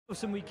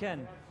Awesome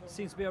weekend.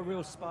 Seems to be a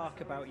real spark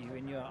about you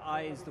in your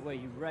eyes, the way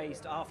you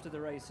raced after the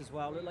race as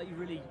well. Looked like you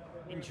really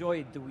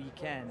enjoyed the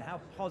weekend.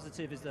 How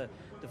positive is the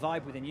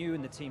vibe within you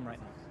and the team right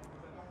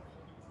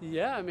now?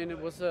 Yeah, I mean, it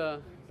was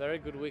a very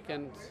good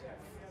weekend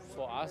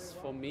for us,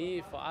 for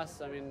me, for us.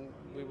 I mean,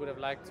 we would have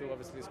liked to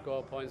obviously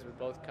score points with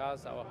both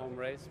cars, our home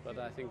race, but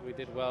I think we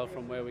did well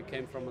from where we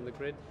came from on the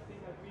grid.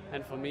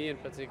 And for me in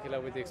particular,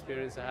 with the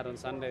experience I had on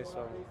Sunday,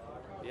 so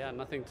yeah,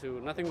 nothing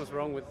was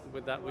wrong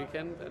with that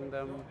weekend, and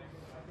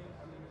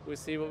we'll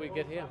see what we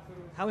get here.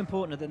 How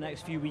important are the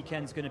next few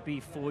weekends going to be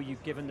for you,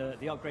 given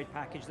the upgrade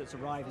package that's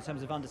arrived, in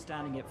terms of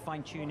understanding it,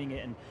 fine-tuning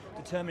it, and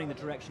determining the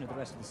direction of the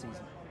rest of the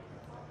season?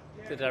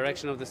 The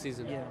direction of the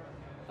season?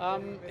 Yeah.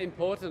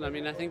 Important. I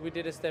mean, I think we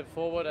did a step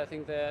forward. I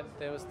think there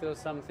were still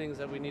some things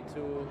that we need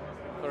to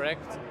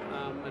correct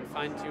and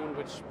fine-tune,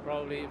 which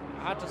probably,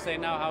 hard to say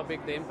now how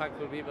big the impact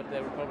will be, but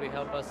they will probably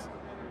help us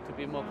to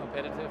be more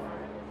competitive.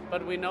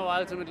 But we know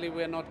ultimately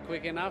we're not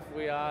quick enough.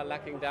 We are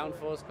lacking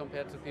downforce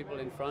compared to people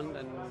in front,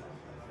 and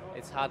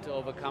it's hard to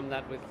overcome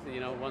that with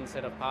one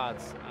set of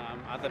parts.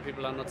 Other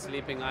people are not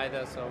sleeping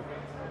either, so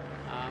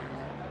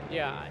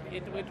yeah,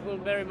 it will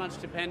very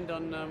much depend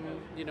on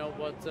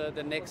what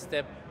the next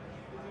step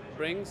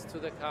brings to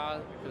the car,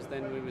 because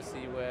then we will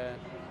see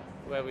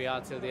where we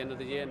are till the end of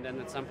the year, and then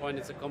at some point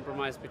it's a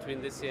compromise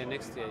between this year and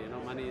next year.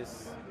 Money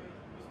is,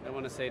 I don't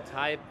want to say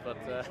tight, but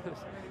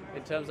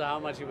in terms of how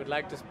much you would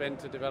like to spend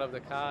to develop the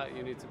car,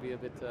 you need to be a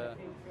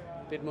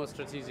bit more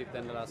strategic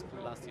than the last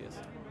years.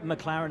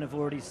 McLaren have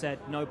already said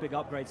no big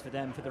upgrades for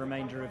them for the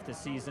remainder of the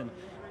season.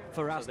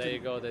 For us, so there you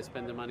go, they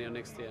spend the money on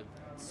next year.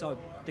 So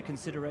the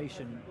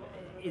consideration,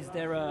 is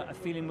there a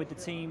feeling with the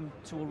team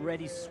to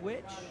already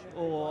switch,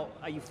 or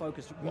are you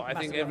focused? Well, I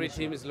think every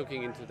team is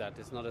looking into that.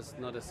 It's not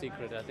a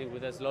secret. I think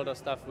there's a lot of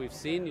stuff we've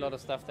seen, a lot of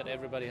stuff that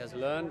everybody has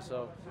learned.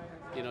 So,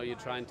 you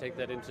try and take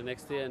that into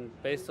next year, and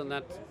based on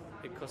that,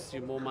 it costs you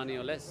more money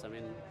or less. I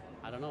mean,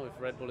 I don't know if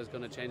Red Bull is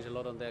going to change a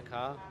lot on their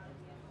car.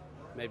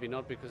 Maybe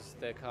not, because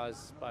their car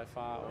is by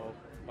far or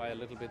by a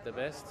little bit the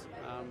best.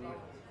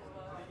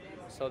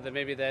 So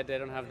maybe they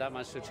don't have that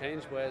much to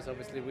change, whereas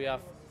obviously we are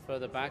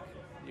further back.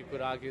 You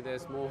could argue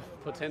there's more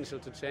potential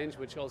to change,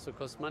 which also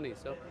costs money.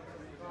 So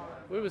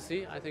we will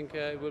see. I think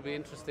it will be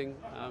interesting.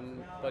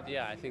 But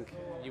yeah, I think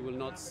you will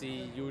not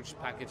see huge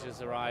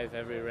packages arrive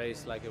every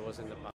race like it was in the past.